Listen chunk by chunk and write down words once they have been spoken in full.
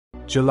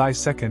July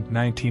 2,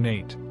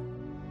 1908.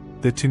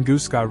 The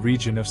Tunguska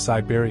region of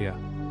Siberia.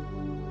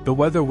 The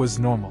weather was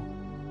normal.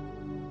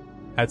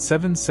 At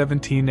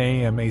 7:17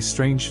 a.m. a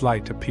strange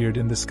light appeared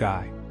in the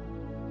sky.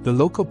 The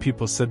local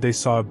people said they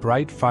saw a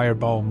bright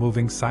fireball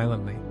moving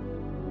silently.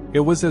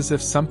 It was as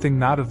if something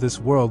not of this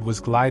world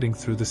was gliding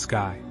through the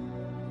sky.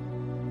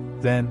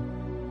 Then,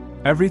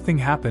 everything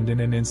happened in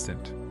an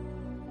instant.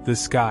 The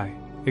sky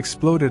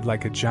exploded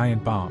like a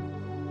giant bomb.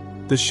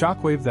 The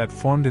shockwave that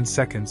formed in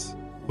seconds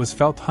was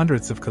felt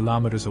hundreds of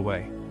kilometers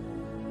away.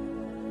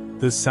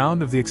 The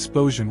sound of the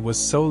explosion was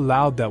so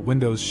loud that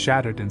windows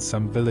shattered in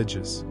some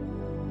villages.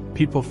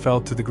 People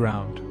fell to the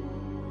ground.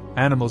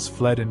 Animals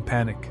fled in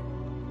panic.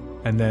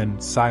 And then,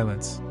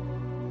 silence.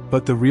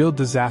 But the real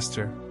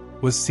disaster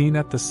was seen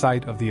at the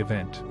site of the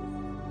event.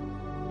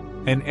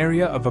 An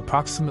area of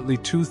approximately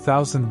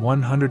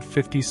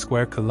 2,150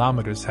 square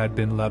kilometers had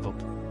been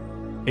leveled.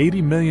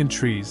 80 million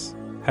trees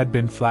had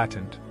been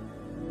flattened.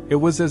 It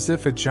was as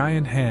if a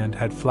giant hand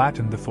had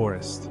flattened the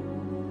forest.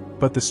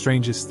 But the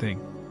strangest thing,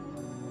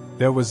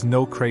 there was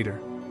no crater.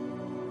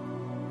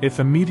 If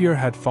a meteor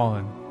had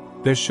fallen,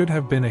 there should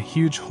have been a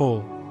huge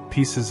hole,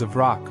 pieces of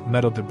rock,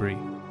 metal debris.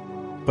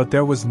 But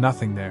there was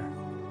nothing there.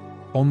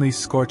 Only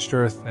scorched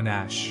earth and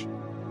ash.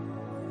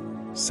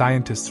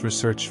 Scientists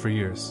researched for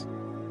years.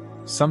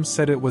 Some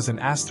said it was an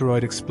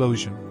asteroid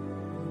explosion.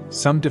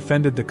 Some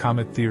defended the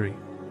comet theory.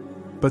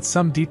 But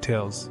some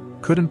details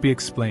couldn't be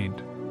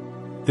explained.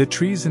 The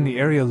trees in the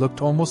area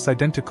looked almost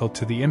identical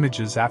to the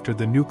images after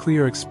the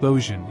nuclear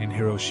explosion in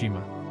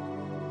Hiroshima.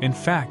 In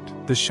fact,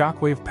 the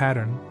shockwave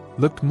pattern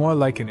looked more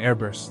like an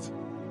airburst.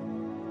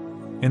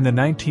 In the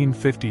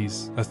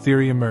 1950s, a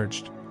theory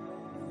emerged.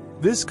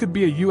 This could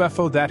be a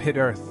UFO that hit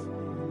Earth,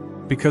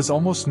 because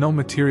almost no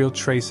material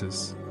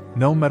traces,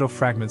 no metal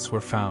fragments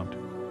were found.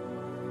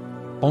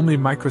 Only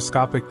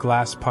microscopic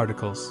glass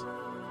particles,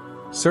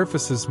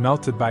 surfaces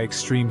melted by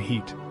extreme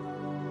heat,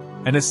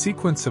 and a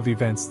sequence of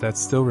events that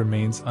still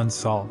remains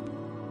unsolved.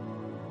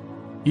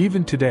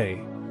 Even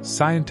today,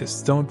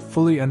 scientists don't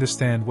fully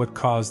understand what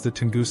caused the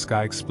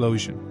Tunguska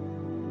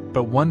explosion.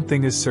 But one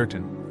thing is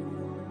certain.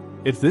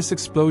 If this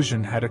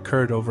explosion had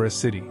occurred over a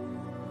city,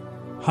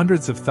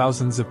 hundreds of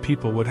thousands of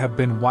people would have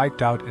been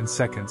wiped out in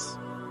seconds.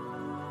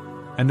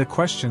 And the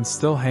question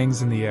still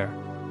hangs in the air.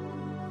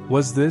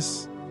 Was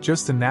this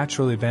just a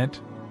natural event?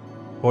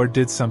 Or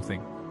did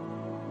something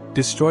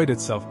destroyed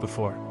itself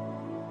before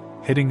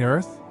hitting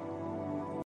Earth?